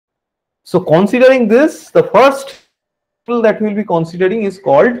So considering this, the first model that we will be considering is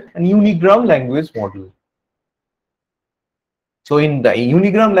called an unigram language model. So in the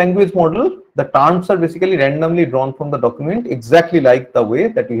unigram language model, the terms are basically randomly drawn from the document, exactly like the way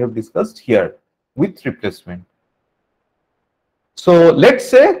that we have discussed here with replacement. So let's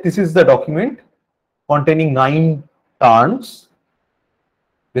say this is the document containing 9 terms,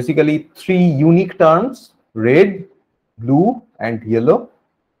 basically 3 unique terms, red, blue and yellow.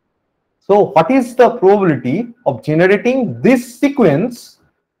 So what is the probability of generating this sequence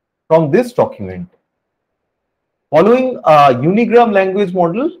from this document? Following a unigram language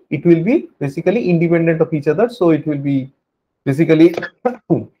model, it will be basically independent of each other. So it will be basically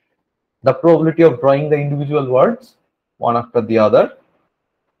the probability of drawing the individual words one after the other.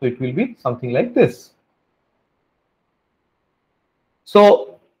 So it will be something like this.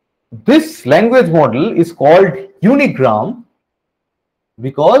 So this language model is called unigram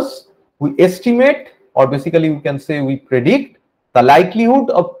because we estimate, or basically we can say we predict the likelihood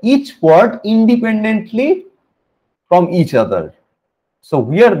of each word independently from each other. So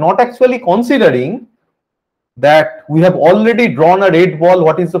we are not actually considering that we have already drawn a red ball.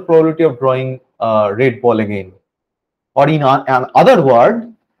 What is the probability of drawing a red ball again? Or in another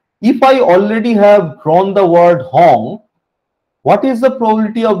word, if I already have drawn the word hong, what is the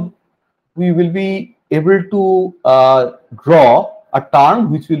probability of we will be able to draw a term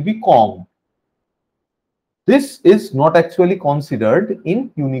which will be Kong? This is not actually considered in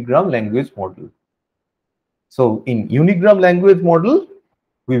unigram language model. So in unigram language model,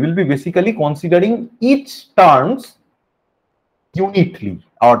 we will be basically considering each terms uniquely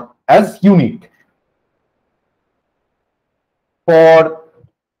or as unique. For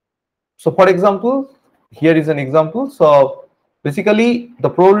example, here is an example. So basically, the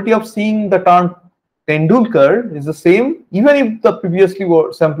probability of seeing the term Tendulkar is the same, even if the previously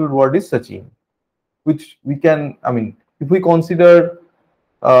sampled word is Sachin, which we can, I mean, if we consider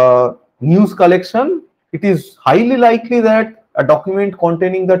news collection, it is highly likely that a document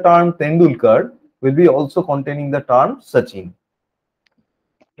containing the term Tendulkar will be also containing the term Sachin.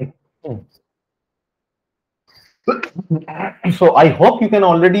 So I hope you can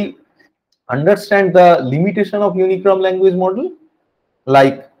already understand the limitation of unigram language model.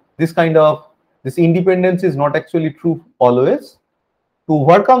 Like this independence is not actually true always. To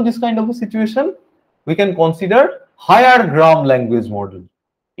overcome this kind of a situation, we can consider higher gram language model.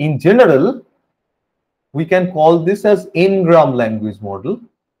 In general, we can call this as n-gram language model.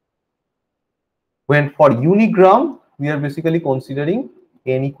 When for unigram, we are basically considering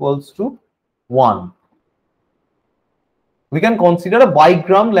n equals to 1. We can consider a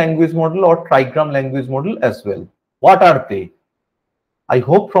bigram language model or trigram language model as well. What are they? I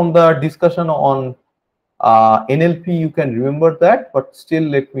hope from the discussion on NLP you can remember that, but still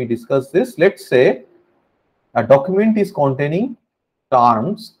let me discuss this. Let's say a document is containing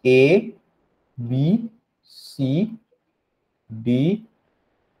terms A, B, C, D,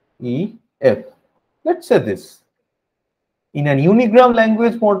 E, F. Let's say this. In an unigram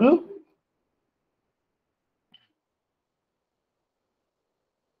language model,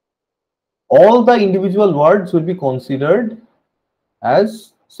 all the individual words will be considered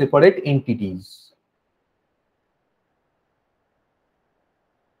as separate entities.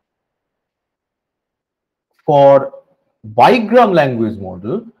 For bigram language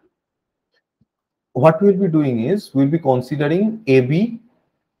model, what we'll be doing is we'll be considering AB,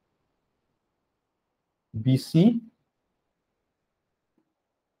 BC,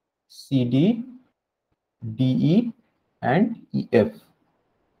 CD, DE, and EF.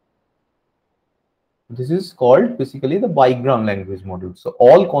 This is called basically the bigram language model. So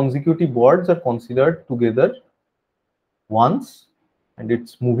all consecutive words are considered together once, and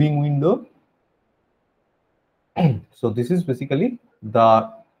it's moving window. So this is basically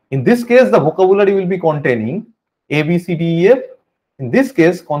in this case, the vocabulary will be containing A, B, C, D, E, F. In this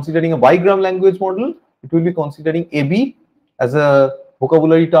case, considering a bigram language model, it will be considering AB as a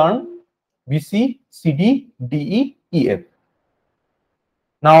vocabulary term, BC, CD, DE, EF.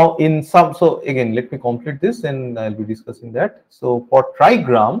 Now so again, let me complete this and I'll be discussing that. So for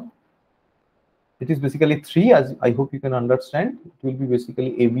trigram, it is basically 3, as I hope you can understand. It will be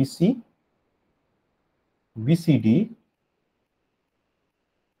basically ABC, BCD,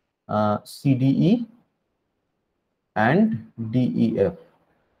 CDE, and DEF.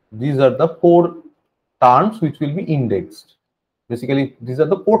 These are the 4 terms which will be indexed. Basically, these are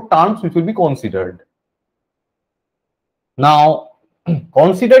the 4 terms which will be considered. Now,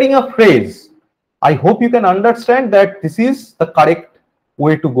 considering a phrase, I hope you can understand that this is the correct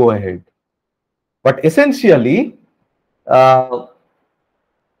way to go ahead. But essentially,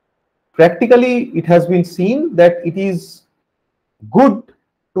 practically it has been seen that it is good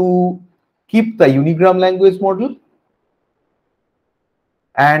to keep the Unigram language model,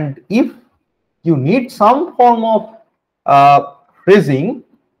 and if you need some form of phrasing,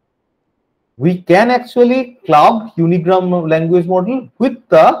 we can actually club Unigram language model with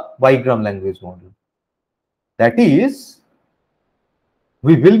the bigram language model. That is,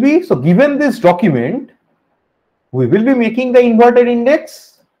 we will be, so given this document, we will be making the inverted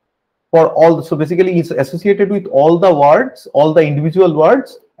index for all, so basically it's associated with all the words, all the individual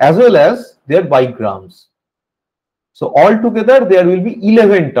words, as well as their bigrams. So altogether there will be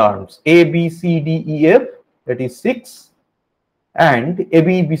 11 terms, A, B, C, D, E, F, that is 6, and A,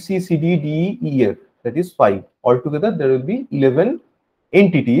 B, B, C, C, D, D, E, F, that is 5. Altogether there will be 11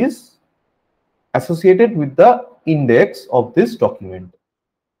 entities associated with the index of this document.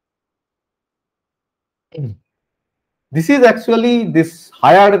 This is actually, this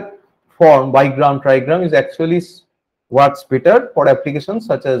higher form, bigram, trigram, is actually works better for applications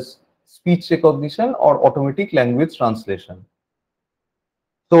such as speech recognition or automatic language translation.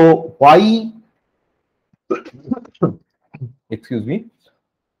 So why, excuse me,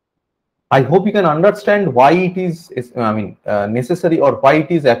 I hope you can understand why it is, necessary, or why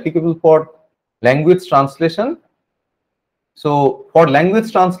it is applicable for language translation. So for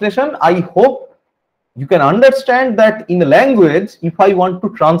language translation, I hope you can understand that in a language, if I want to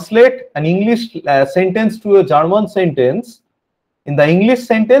translate an English sentence to a German sentence, in the English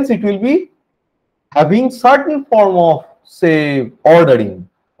sentence, it will be having certain form of, say, ordering,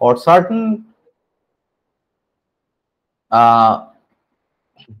 or certain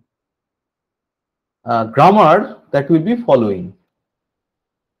grammar that will be following.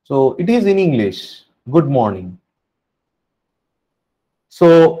 So it is in English, good morning.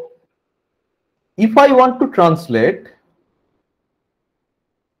 So if I want to translate,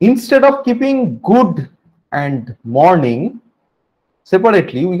 instead of keeping good and morning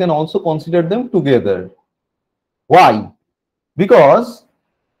separately, we can also consider them together. Why? Because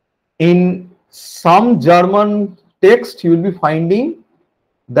in some German text, you will be finding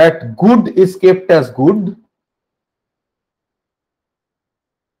that good is kept as good.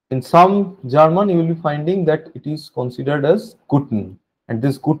 In some German, you will be finding that it is considered as guten, and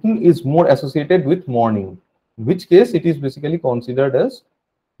this guten is more associated with morning, in which case it is basically considered as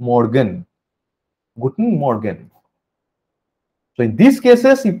morgen, guten morgen. So in these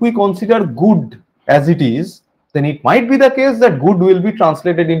cases, if we consider good as it is, then it might be the case that good will be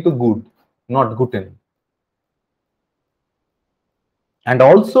translated into good, not guten. And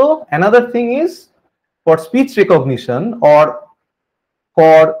also another thing is, for speech recognition or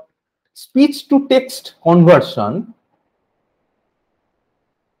for speech to text conversion,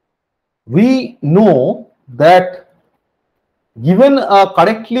 we know that given a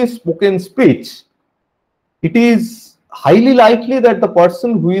correctly spoken speech, it is highly likely that the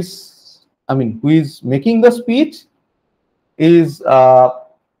person who is, who is making the speech is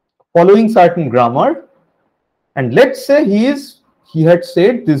following certain grammar. And let's say he had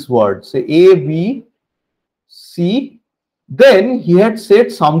said this word, say A, B, C, then he had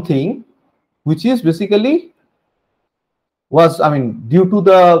said something which is basically was, due to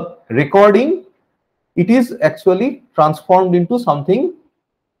the recording, it is actually transformed into something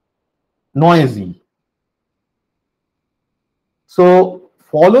noisy. So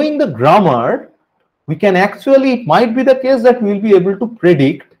following the grammar, we can actually, it might be the case that we will be able to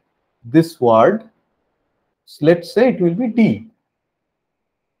predict this word. So let's say it will be D.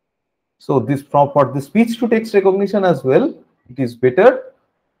 So this, for the speech to text recognition as well, it is better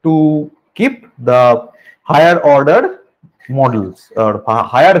to keep the higher order models or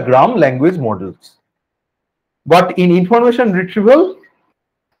higher gram language models. But in information retrieval,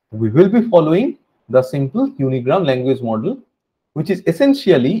 we will be following the simple Unigram language model, which is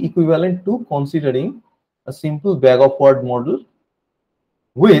essentially equivalent to considering a simple bag of word model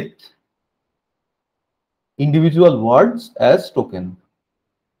with individual words as token.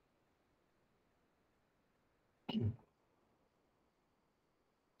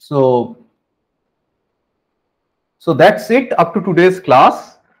 So that's it up to today's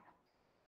class.